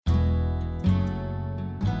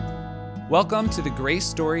Welcome to the Grace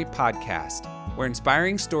Story Podcast, where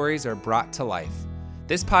inspiring stories are brought to life.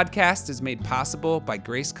 This podcast is made possible by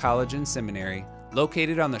Grace College and Seminary,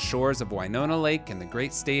 located on the shores of Winona Lake in the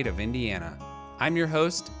great state of Indiana. I'm your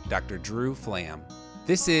host, Dr. Drew Flam.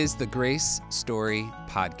 This is the Grace Story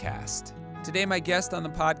Podcast. Today, my guest on the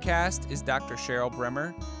podcast is Dr. Cheryl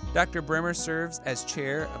Bremer. Dr. Bremer serves as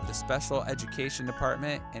chair of the Special Education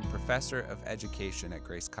Department and professor of education at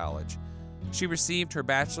Grace College. She received her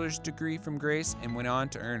bachelor's degree from Grace and went on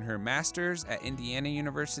to earn her master's at Indiana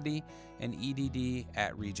University and EDD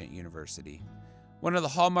at Regent University. One of the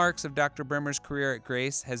hallmarks of Dr. Bremer's career at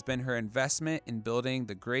Grace has been her investment in building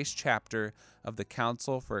the Grace chapter of the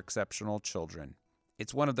Council for Exceptional Children.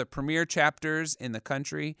 It's one of the premier chapters in the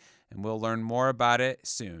country, and we'll learn more about it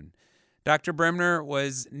soon. Dr. Bremer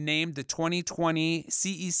was named the 2020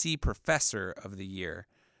 CEC Professor of the Year.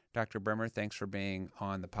 Dr. Bremer, thanks for being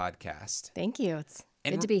on the podcast. Thank you. It's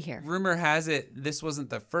good to be here. Rumor has it this wasn't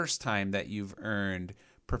the first time that you've earned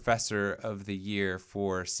Professor of the Year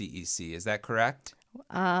for CEC. Is that correct?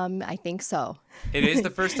 I think so. It is the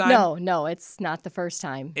first time? No, it's not the first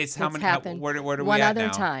time. It's how many? Happened Where are we one at other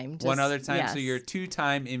now? time. One other time. Yes. So you're a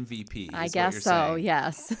two-time MVP. I is guess what you're so. saying.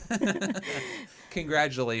 Yes.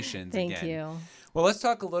 Congratulations. Thank again. you. Well, let's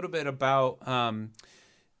talk a little bit about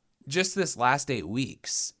just this last 8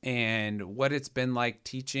 weeks and what it's been like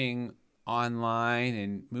teaching online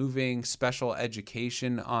and moving special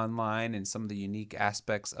education online and some of the unique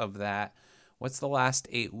aspects of that. What's the last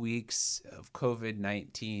 8 weeks of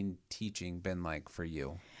COVID-19 teaching been like for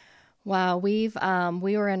you? Wow, we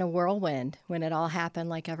were in a whirlwind when it all happened,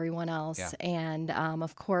 like everyone else. Yeah. And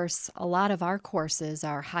of course, a lot of our courses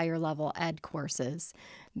are higher level ed courses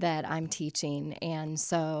that I'm teaching, and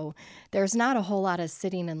so there's not a whole lot of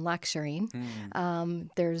sitting and lecturing.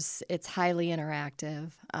 It's highly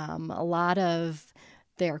interactive. A lot of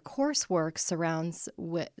their coursework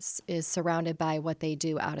is surrounded by what they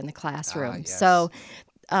do out in the classroom. Yes. So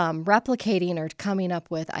replicating or coming up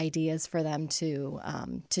with ideas for them to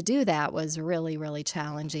do that was really, really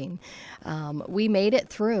challenging. We made it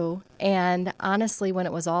through, and honestly, when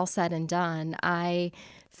it was all said and done, I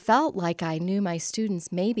felt like I knew my students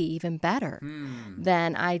maybe even better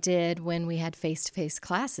than I did when we had face-to-face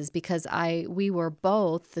classes, because we were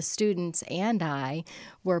both, the students and I,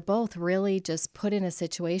 were both really just put in a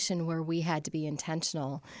situation where we had to be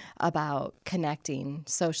intentional about connecting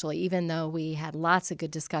socially, even though we had lots of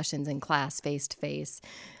good discussions in class face-to-face.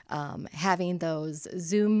 Having those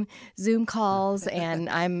Zoom calls, and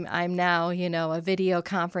I'm now, a video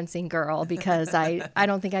conferencing girl, because I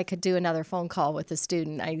don't think I could do another phone call with a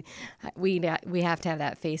student. We have to have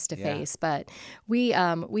that face to face. But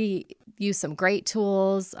we use some great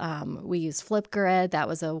tools. We use Flipgrid. That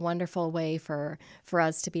was a wonderful way for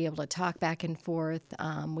us to be able to talk back and forth.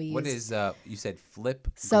 What is you said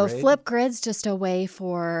Flipgrid? So Flipgrid's just a way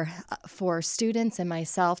for students and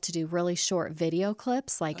myself to do really short video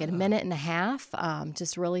clips, like a minute and a half,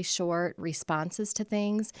 just really short responses to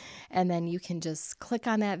things. And then you can just click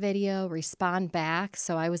on that video, respond back.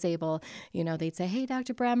 So I was able, they'd say, "Hey,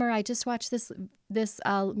 Dr. Bremer, I just watched this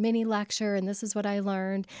mini lecture, and this is what I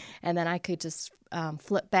learned." And then I could just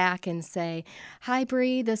flip back and say, "Hi,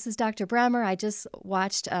 Bree, this is Dr. Bremer. I just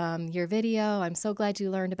watched your video. I'm so glad you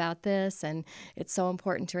learned about this, and it's so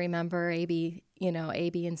important to remember A, B,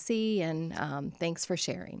 and C, and thanks for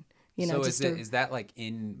sharing." So is that like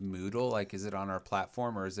in Moodle? Like, is it on our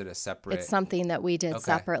platform, or is it a separate? It's something that we did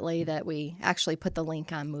separately that we actually put the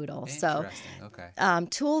link on Moodle. So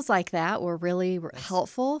tools like that were really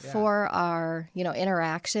helpful for our,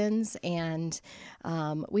 interactions. And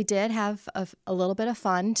we did have a little bit of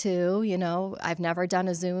fun too. I've never done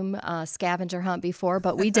a Zoom scavenger hunt before,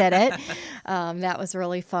 but we did it. That was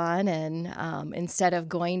really fun. And instead of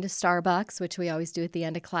going to Starbucks, which we always do at the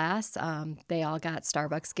end of class, they all got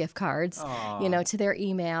Starbucks gift cards, to their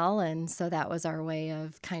email. And so that was our way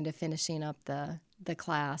of kind of finishing up the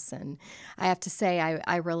class. And I have to say,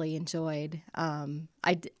 I really enjoyed,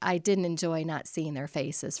 I didn't enjoy not seeing their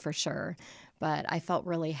faces for sure, but I felt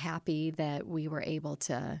really happy that we were able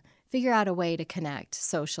to figure out a way to connect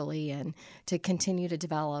socially and to continue to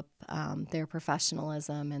develop their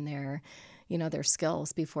professionalism and their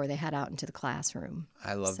skills before they head out into the classroom.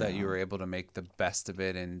 I love that you were able to make the best of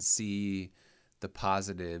it and see the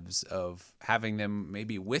positives of having them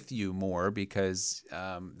maybe with you more, because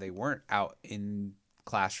they weren't out in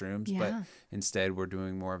classrooms, but instead we're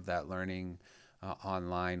doing more of that learning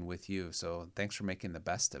online with you. So thanks for making the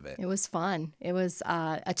best of it. It was fun. It was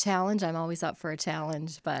a challenge. I'm always up for a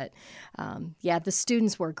challenge. But yeah, the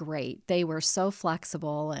students were great. They were so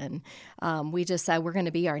flexible. And we just said, we're going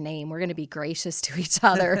to be our name. We're going to be gracious to each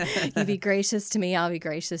other. You be gracious to me, I'll be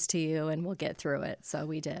gracious to you, and we'll get through it. So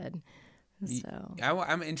we did. So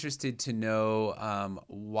I'm interested to know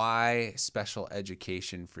why special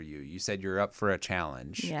education for you. You said you're up for a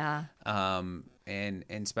challenge. Yeah.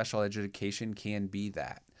 And special education can be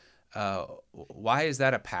that. Why is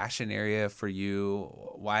that a passion area for you?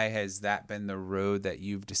 Why has that been the road that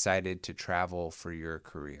you've decided to travel for your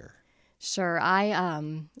career? Sure.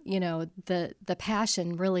 The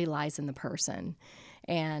passion really lies in the person.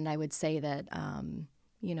 And I would say that,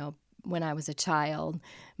 when I was a child,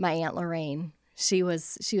 my Aunt Lorraine, she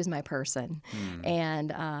was my person.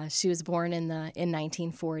 And she was born in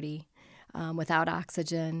 1940 without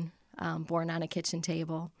oxygen. Born on a kitchen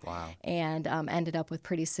table. Wow. And ended up with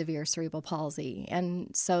pretty severe cerebral palsy. And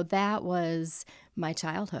so that was my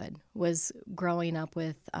childhood, was growing up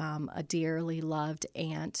with a dearly loved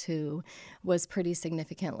aunt who was pretty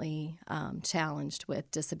significantly challenged with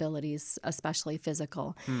disabilities, especially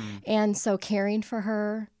physical. And so caring for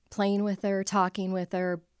her, playing with her, talking with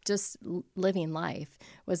her, just living life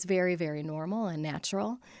was very, very normal and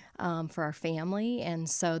natural for our family. And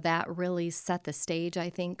so that really set the stage, I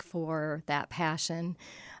think, for that passion.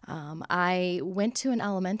 I went to an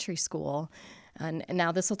elementary school. And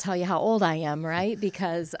now this will tell you how old I am, right?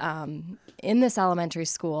 Because in this elementary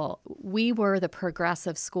school, we were the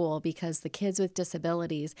progressive school because the kids with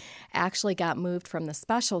disabilities actually got moved from the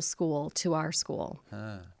special school to our school.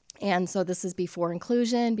 And so this is before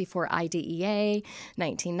inclusion, before IDEA,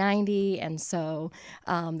 1990. And so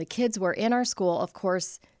the kids were in our school, of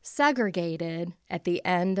course, segregated at the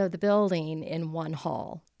end of the building in one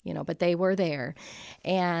hall, but they were there.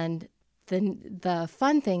 And the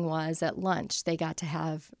fun thing was at lunch, they got to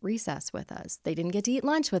have recess with us. They didn't get to eat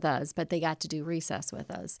lunch with us, but they got to do recess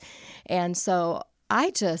with us. And so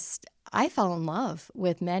I fell in love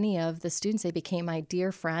with many of the students. They became my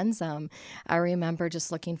dear friends. I remember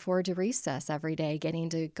just looking forward to recess every day, getting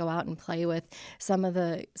to go out and play with some of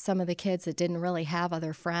the kids that didn't really have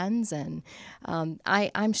other friends. And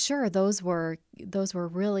I'm sure those were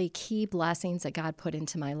really key blessings that God put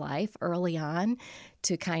into my life early on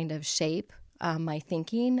to kind of shape my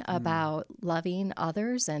thinking about loving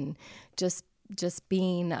others and just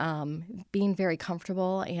being very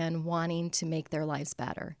comfortable and wanting to make their lives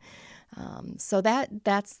better. So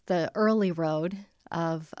that's the early road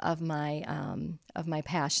of my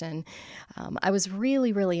passion. I was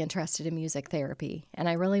really, really interested in music therapy, and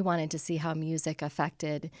I really wanted to see how music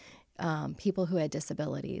affected people who had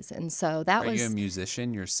disabilities. And so that was... Are you a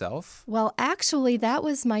musician yourself? Well, actually, that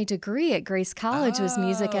was my degree at Grace College, was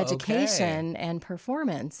music education okay. and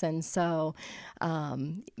performance. And so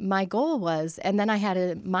my goal was, and then I had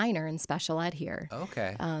a minor in special ed here.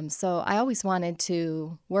 Okay. So I always wanted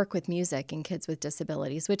to work with music and kids with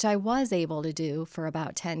disabilities, which I was able to do for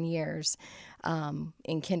about 10 years.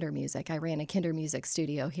 In Kinder Music. I ran a Kinder Music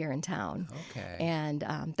studio here in town. Okay. And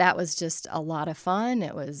that was just a lot of fun.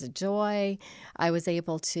 It was a joy. I was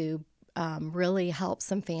able to really help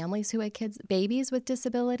some families who had babies with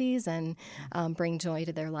disabilities and bring joy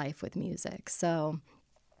to their life with music. So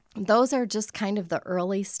those are just kind of the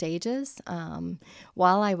early stages.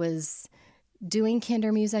 While I was doing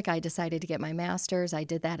Kinder Music, I decided to get my master's. I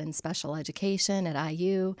did that in special education at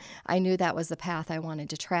IU. I knew that was the path I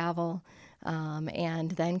wanted to travel. And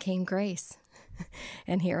then came Grace,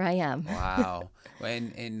 and here I am. Wow.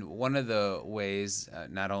 And one of the ways,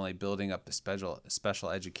 not only building up the special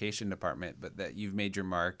education department, but that you've made your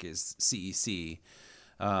mark is CEC,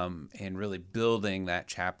 and really building that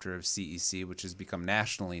chapter of CEC, which has become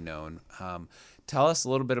nationally known. Tell us a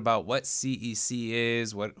little bit about what CEC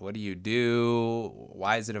is, what do you do,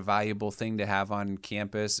 why is it a valuable thing to have on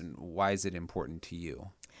campus, and why is it important to you?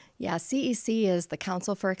 Yeah, CEC is the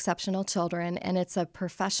Council for Exceptional Children, and it's a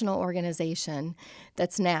professional organization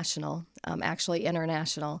that's national, actually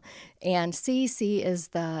international. And CEC is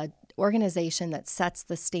the organization that sets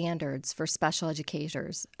the standards for special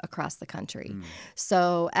educators across the country.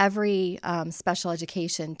 So every special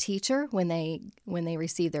education teacher, when they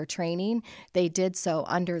receive their training, they did so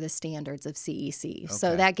under the standards of CEC. Okay.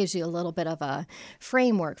 So that gives you a little bit of a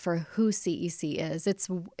framework for who CEC is.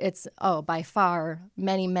 It's by far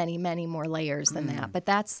many more layers than that, but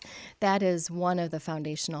that is one of the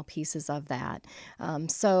foundational pieces of that.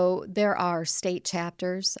 So there are state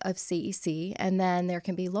chapters of CEC, and then there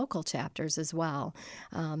can be local chapters as well.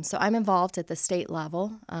 So I'm involved at the state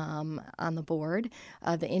level on the board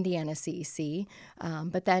of the Indiana CEC.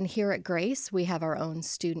 But then here at Grace, we have our own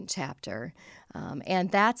student chapter. And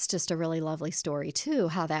that's just a really lovely story, too,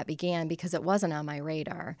 how that began, because it wasn't on my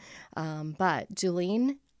radar. But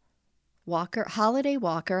Julene Holiday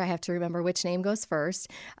Walker, I have to remember which name goes first,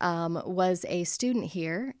 was a student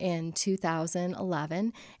here in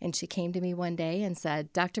 2011, and she came to me one day and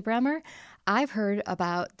said, Dr. Bremer, I've heard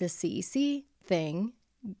about the CEC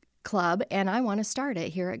club, and I want to start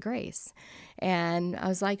it here at Grace. And I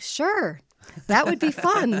was like, sure. That would be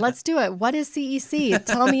fun. Let's do it. What is CEC?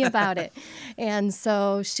 Tell me about it. And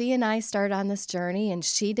so she and I started on this journey, and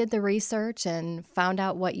she did the research and found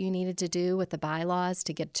out what you needed to do with the bylaws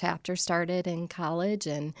to get a chapter started in college,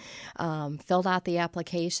 and filled out the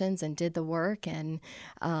applications and did the work. And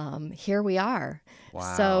here we are.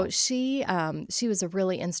 Wow. So she was a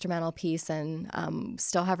really instrumental piece, and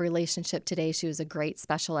still have a relationship today. She was a great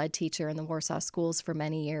special ed teacher in the Warsaw schools for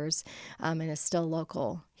many years, and is still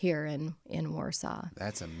local here in Warsaw.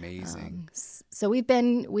 That's amazing. So we've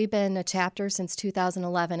been a chapter since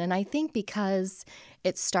 2011, and I think because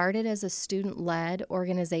it started as a student-led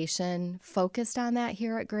organization focused on that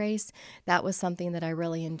here at Grace, that was something that I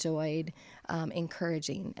really enjoyed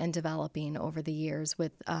encouraging and developing over the years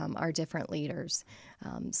with our different leaders.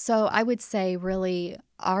 So I would say really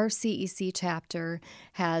our CEC chapter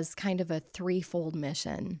has kind of a threefold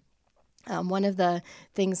mission. One of the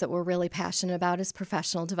things that we're really passionate about is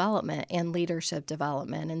professional development and leadership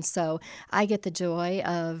development. And so I get the joy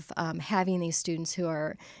of having these students who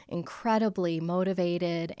are incredibly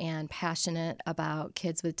motivated and passionate about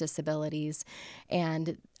kids with disabilities,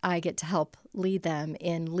 and I get to help lead them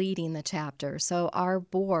in leading the chapter. So our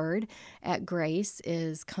board at Grace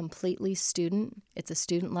is completely student. It's a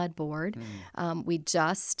student-led board. We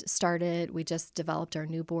just developed our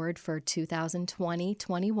new board for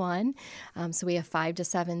 2020-21. So we have 5 to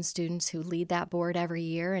 7 students who lead that board every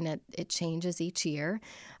year, and it changes each year.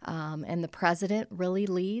 And the president really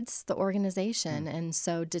leads the organization, and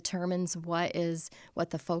so determines what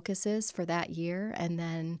the focus is for that year, and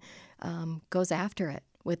then goes after it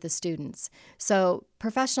with the students. So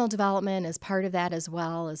professional development is part of that as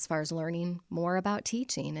well, as far as learning more about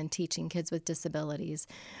teaching and teaching kids with disabilities.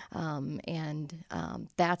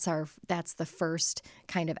 That's the first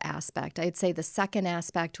kind of aspect. I'd say the second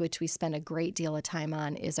aspect, which we spend a great deal of time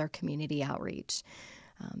on, is our community outreach.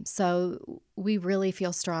 So we really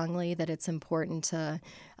feel strongly that it's important to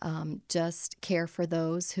just care for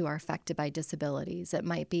those who are affected by disabilities. It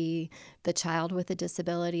might be the child with a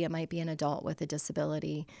disability. It might be an adult with a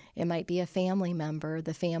disability. It might be a family member,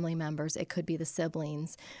 the family members. It could be the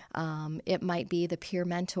siblings. It might be the peer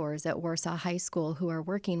mentors at Warsaw High School who are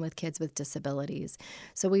working with kids with disabilities.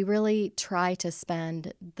 So we really try to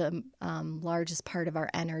spend the largest part of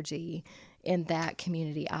our energy in that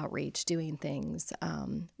community outreach, doing things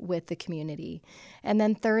with the community. And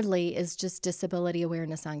then thirdly is just disability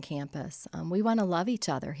awareness on campus. We want to love each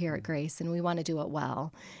other here at Grace, and we want to do it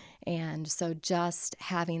well. And so just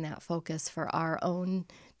having that focus for our own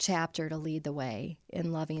chapter to lead the way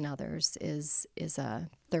in loving others is a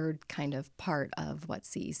third kind of part of what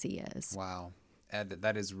CEC is. Wow.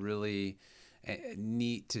 That is really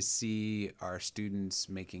neat to see our students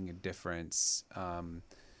making a difference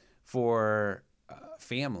for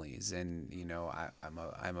families. And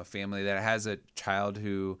I'm a family that has a child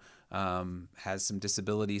who has some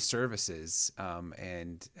disability services,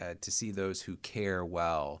 and to see those who care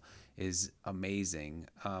well is amazing.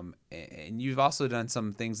 And you've also done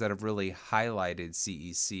some things that have really highlighted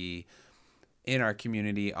CEC in our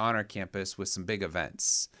community, on our campus, with some big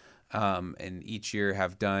events. And each year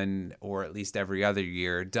have done, or at least every other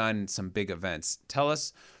year, done some big events. Tell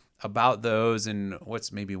us about those, and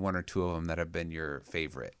what's maybe one or two of them that have been your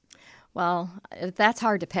favorite. Well, that's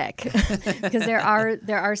hard to pick because there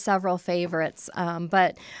are several favorites.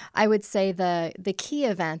 But I would say the key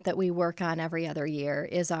event that we work on every other year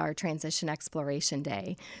is our Transition Exploration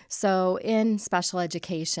Day. So in special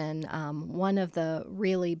education, one of the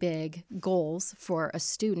really big goals for a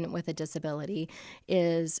student with a disability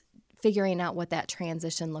is figuring out what that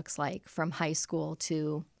transition looks like from high school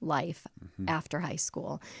to life after high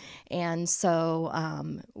school. And so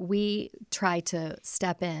we try to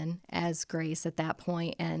step in as Grace at that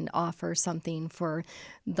point and offer something for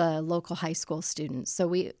the local high school students. So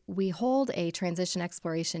we hold a Transition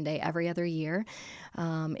Exploration Day every other year,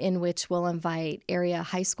 in which we'll invite area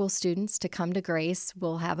high school students to come to Grace.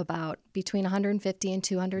 We'll have about between 150 and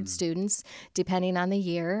 200 students, depending on the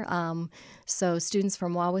year. So students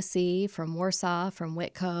from Wawasee, faculty from Warsaw, from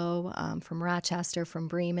Whitko, from Rochester, from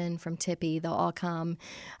Bremen, from Tippy. They'll all come,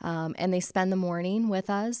 and they spend the morning with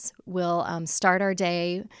us. We'll start our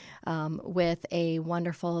day with a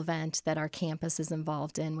wonderful event that our campus is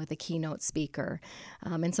involved in with a keynote speaker.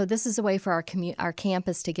 And so this is a way for our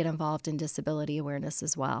campus to get involved in disability awareness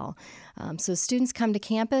as well. So students come to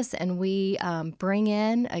campus and we bring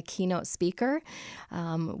in a keynote speaker.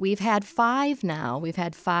 We've had 5 now. We've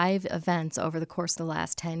had 5 events over the course of the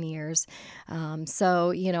last 10 years.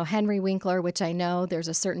 So, Henry Winkler, which I know there's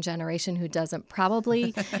a certain generation who doesn't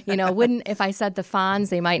probably, wouldn't, if I said the Fonz,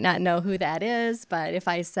 they might not know who that is. But if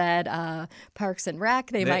I said Parks and Rec,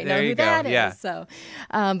 they might know who that is. So,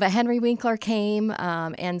 but Henry Winkler came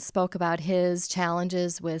and spoke about his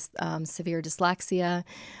challenges with severe dyslexia.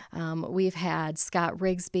 We've had Scott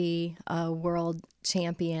Rigsby, a world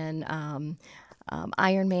champion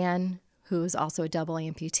Ironman, who's also a double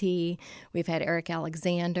amputee. We've had Eric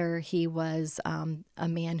Alexander. He was a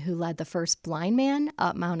man who led the first blind man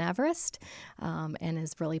up Mount Everest and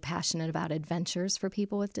is really passionate about adventures for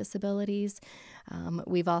people with disabilities.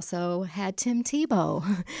 We've also had Tim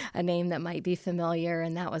Tebow, a name that might be familiar,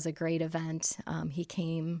 and that was a great event. He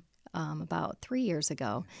came about 3 years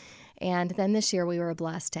ago. And then this year we were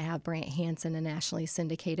blessed to have Brant Hansen, a nationally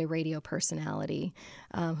syndicated radio personality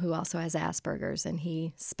who also has Asperger's, and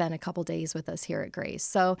he spent a couple days with us here at Grace.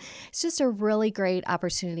 So it's just a really great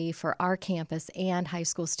opportunity for our campus and high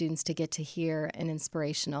school students to get to hear an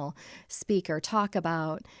inspirational speaker talk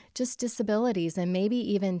about just disabilities and maybe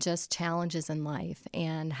even just challenges in life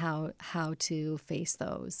and how to face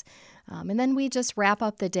those. And then we just wrap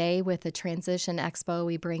up the day with a transition expo.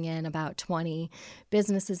 We bring in about 20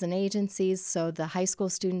 businesses and agencies so the high school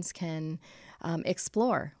students can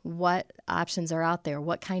explore what options are out there.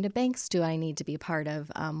 What kind of banks do I need to be part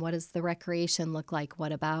of? What does the recreation look like?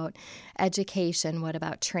 What about education? What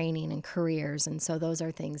about training and careers? And so those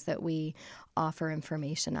are things that we offer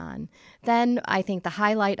information on. Then I think the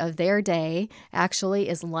highlight of their day actually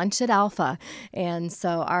is lunch at Alpha. And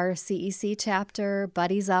so our CEC chapter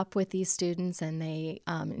buddies up with these students and they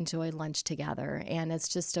enjoy lunch together. And it's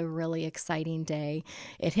just a really exciting day.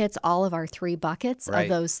 It hits all of our 3 buckets of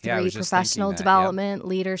those 3 professional development,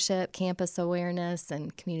 leadership, campus awareness,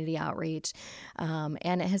 and community outreach.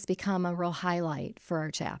 And it has become a real highlight for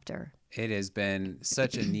our chapter. It has been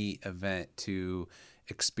such a neat event to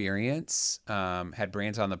experience. Had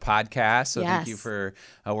Brant on the podcast, so thank you for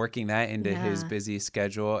working that into his busy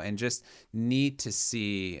schedule, and just neat to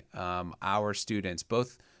see our students,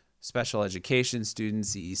 both special education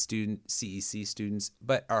students, CEC students,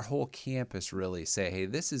 but our whole campus really say, hey,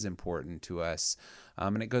 this is important to us.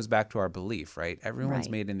 And it goes back to our belief, right? Everyone's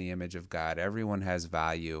made in the image of God. Everyone has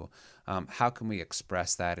value. How can we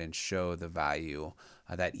express that and show the value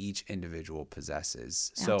that each individual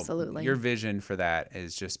possesses? Absolutely. So your vision for that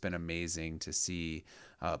has just been amazing to see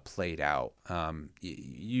played out.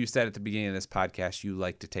 You said at the beginning of this podcast you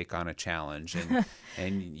like to take on a challenge,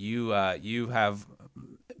 and you have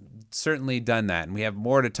certainly done that, and we have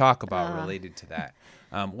more to talk about related to that.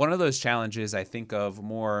 One of those challenges I think of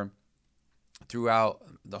more throughout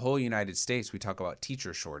the whole United States, we talk about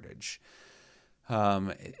teacher shortage.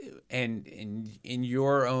 And in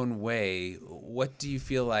your own way, what do you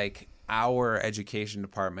feel like our education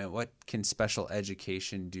department, what can special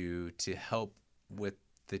education do to help with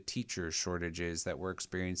the teacher shortages that we're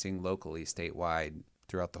experiencing locally, statewide,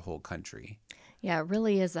 throughout the whole country? Yeah, it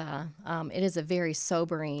really is it is a very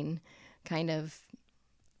sobering kind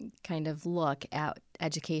of look at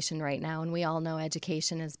education right now, and we all know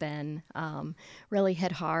education has been really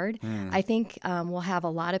hit hard. I think we'll have a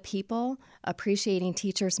lot of people appreciating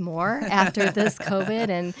teachers more after this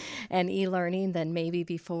COVID and e-learning than maybe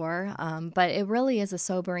before. But it really is a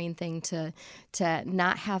sobering thing to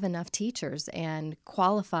not have enough teachers and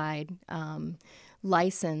qualified,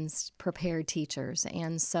 licensed, prepared teachers.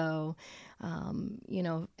 And so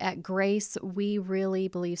at Grace, we really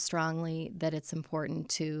believe strongly that it's important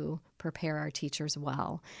to prepare our teachers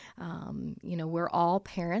well. We're all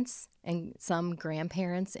parents and some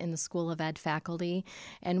grandparents in the School of Ed faculty,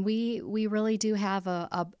 and we really do have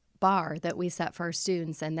a bar that we set for our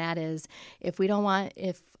students, and that is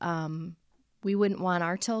we wouldn't want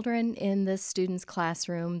our children in this student's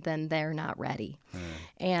classroom, then they're not ready.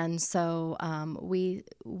 And so we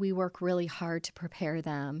work really hard to prepare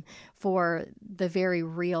them for the very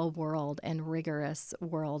real world and rigorous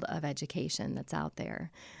world of education that's out there.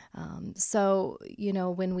 So,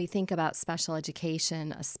 when we think about special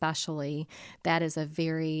education, especially, that is a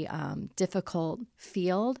very difficult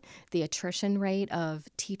field. The attrition rate of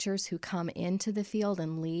teachers who come into the field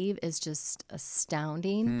and leave is just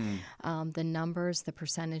astounding. The numbers, the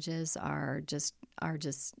percentages are just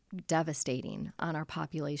devastating on our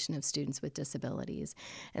population of students with disabilities.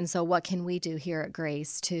 And so what can we do here at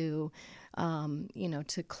Grace to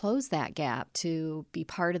close that gap, to be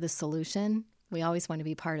part of the solution? We always want to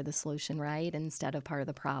be part of the solution, right, instead of part of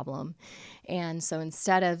the problem. And so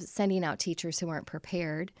instead of sending out teachers who aren't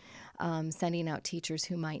prepared, sending out teachers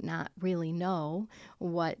who might not really know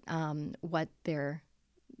what they're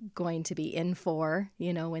going to be in for,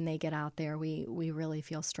 when they get out there, we really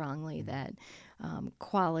feel strongly that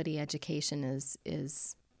quality education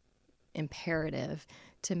is imperative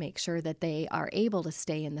to make sure that they are able to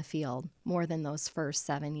stay in the field more than those first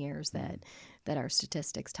 7 years that our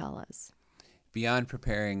statistics tell us. Beyond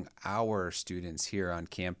preparing our students here on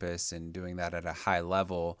campus and doing that at a high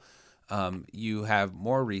level, you have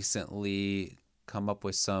more recently come up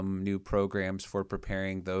with some new programs for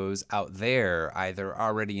preparing those out there, either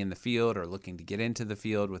already in the field or looking to get into the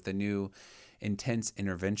field, with a new intense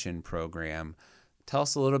intervention program. Tell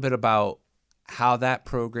us a little bit about how that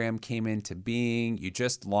program came into being. You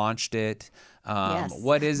just launched it. Yes.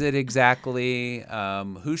 What is it exactly?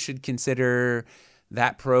 Who should consider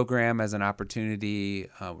that program as an opportunity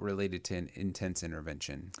related to an intense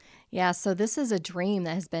intervention? Yeah, so this is a dream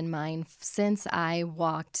that has been mine since I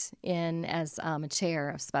walked in as a chair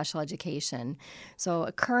of special education. So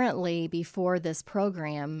currently, before this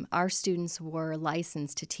program, our students were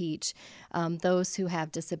licensed to teach those who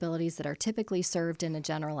have disabilities that are typically served in a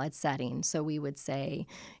general ed setting. So we would say,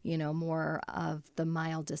 more of the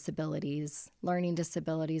mild disabilities, learning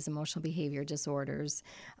disabilities, emotional behavior disorders.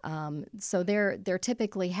 So they're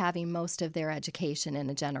typically having most of their education in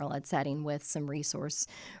a general ed setting with some resource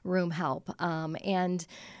room help.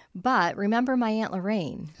 But remember my Aunt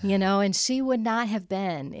Lorraine, and she would not have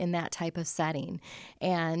been in that type of setting.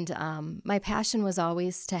 And my passion was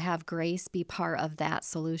always to have Grace be part of that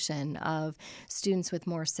solution of students with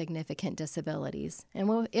more significant disabilities.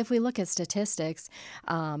 And if we look at statistics,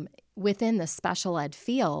 within the special ed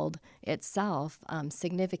field itself,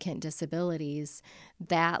 significant disabilities,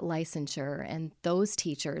 that licensure and those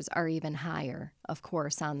teachers are even higher, of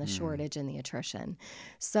course, on the shortage and the attrition.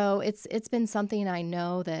 So it's been something I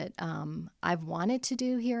know that I've wanted to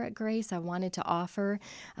do here at Grace. I wanted to offer.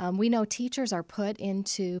 We know teachers are put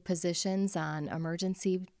into positions on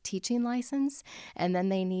emergency teaching license, and then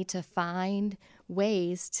they need to find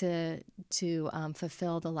ways to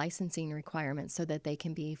fulfill the licensing requirements so that they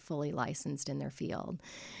can be fully licensed in their field.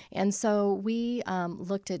 And so we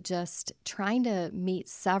looked at just trying to meet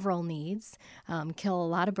several needs, kill a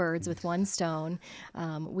lot of birds with one stone.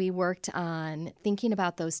 We worked on thinking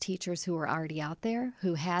about those teachers who were already out there,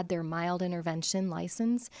 who had their mild intervention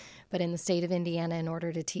license, but in the state of Indiana, in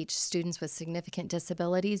order to teach students with significant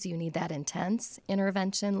disabilities, you need that intense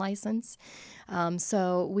intervention license.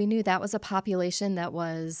 So we knew that was a population that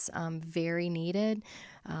was very needed.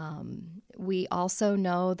 We also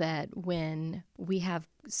know that when we have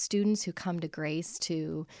students who come to Grace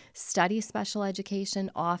to study special education,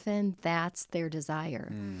 often that's their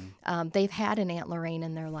desire. They've had an Aunt Lorraine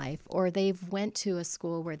in their life, or they've went to a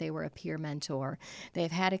school where they were a peer mentor.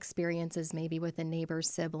 They've had experiences maybe with a neighbor's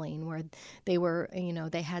sibling where they were,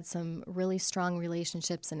 they had some really strong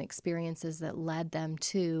relationships and experiences that led them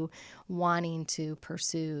to wanting to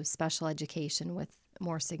pursue special education with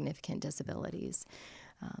more significant disabilities.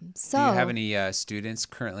 Do you have any students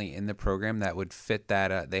currently in the program that would fit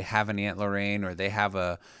that? They have an Aunt Lorraine, or they have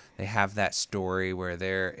that story where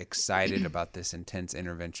they're excited about this intense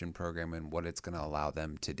intervention program and what it's going to allow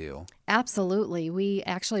them to do? Absolutely. We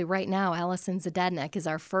actually, right now, Allison Zadednik is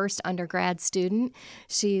our first undergrad student.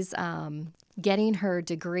 She's getting her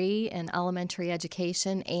degree in elementary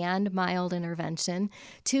education and mild intervention,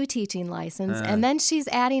 2 teaching license, and then she's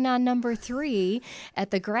adding on number 3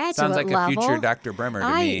 at the graduate level. Sounds like a future Dr. Bremer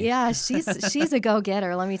to me. Yeah, she's a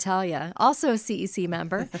go-getter, let me tell you. Also a CEC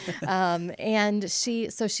member, and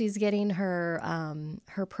she's getting her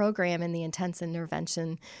program in the intense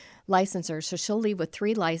intervention licensure. So she'll leave with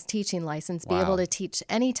 3 teaching license, be able to teach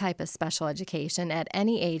any type of special education at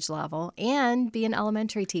any age level, and be an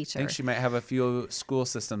elementary teacher. I think she might have a few school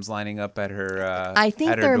systems lining up at her I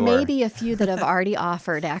think there door. may be a few that have already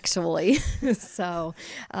offered, actually. So,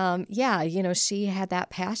 she had that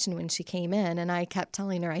passion when she came in, and I kept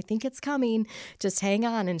telling her, I think it's coming. Just hang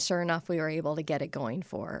on. And sure enough, we were able to get it going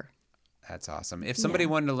for her. That's awesome. If somebody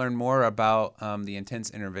wanted to learn more about the Intense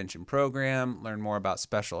Intervention Program, learn more about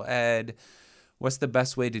special ed, what's the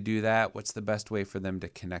best way to do that? What's the best way for them to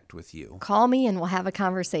connect with you? Call me and we'll have a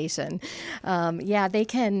conversation. They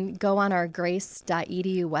can go on our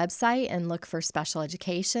grace.edu website and look for special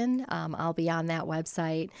education. I'll be on that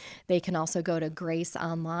website. They can also go to Grace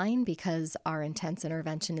Online because our intense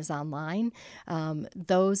intervention is online.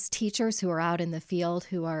 Those teachers who are out in the field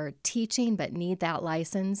who are teaching but need that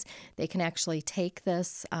license, they can actually take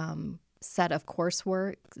this set of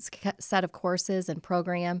courses and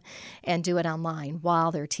program and do it online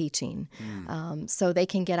while they're teaching. So they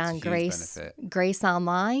can get on Grace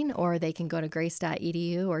Online, or they can go to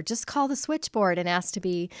grace.edu, or just call the switchboard and ask to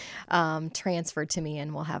be transferred to me,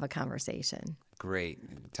 and we'll have a conversation. Great.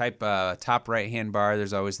 Type top right-hand bar.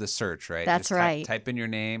 There's always the search, right? That's right. Type in your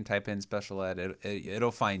name, type in special ed. It'll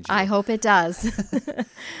find you. I hope it does.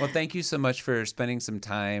 Well, thank you so much for spending some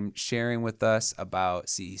time sharing with us about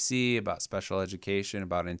CEC, about special education,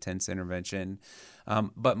 about intense intervention.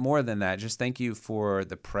 But more than that, just thank you for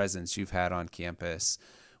the presence you've had on campus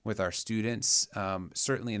with our students,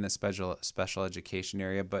 certainly in the special education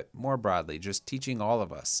area, but more broadly, just teaching all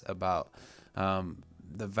of us about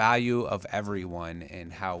the value of everyone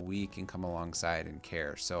and how we can come alongside and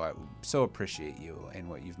care. So I so appreciate you and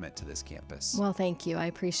what you've meant to this campus. Well, thank you. I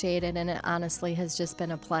appreciate it. And it honestly has just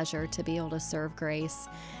been a pleasure to be able to serve Grace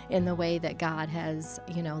in the way that God has,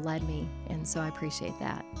 led me. And so I appreciate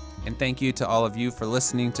that. And thank you to all of you for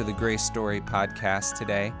listening to the Grace Story podcast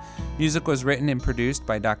today. Music was written and produced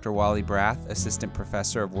by Dr. Wally Brath, Assistant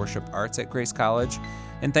Professor of Worship Arts at Grace College.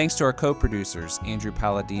 And thanks to our co-producers, Andrew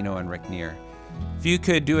Palladino and Rick Neer. If you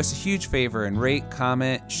could do us a huge favor and rate,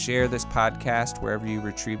 comment, share this podcast wherever you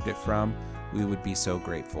retrieved it from, we would be so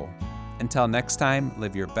grateful. Until next time,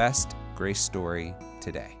 live your best Grace story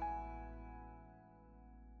today.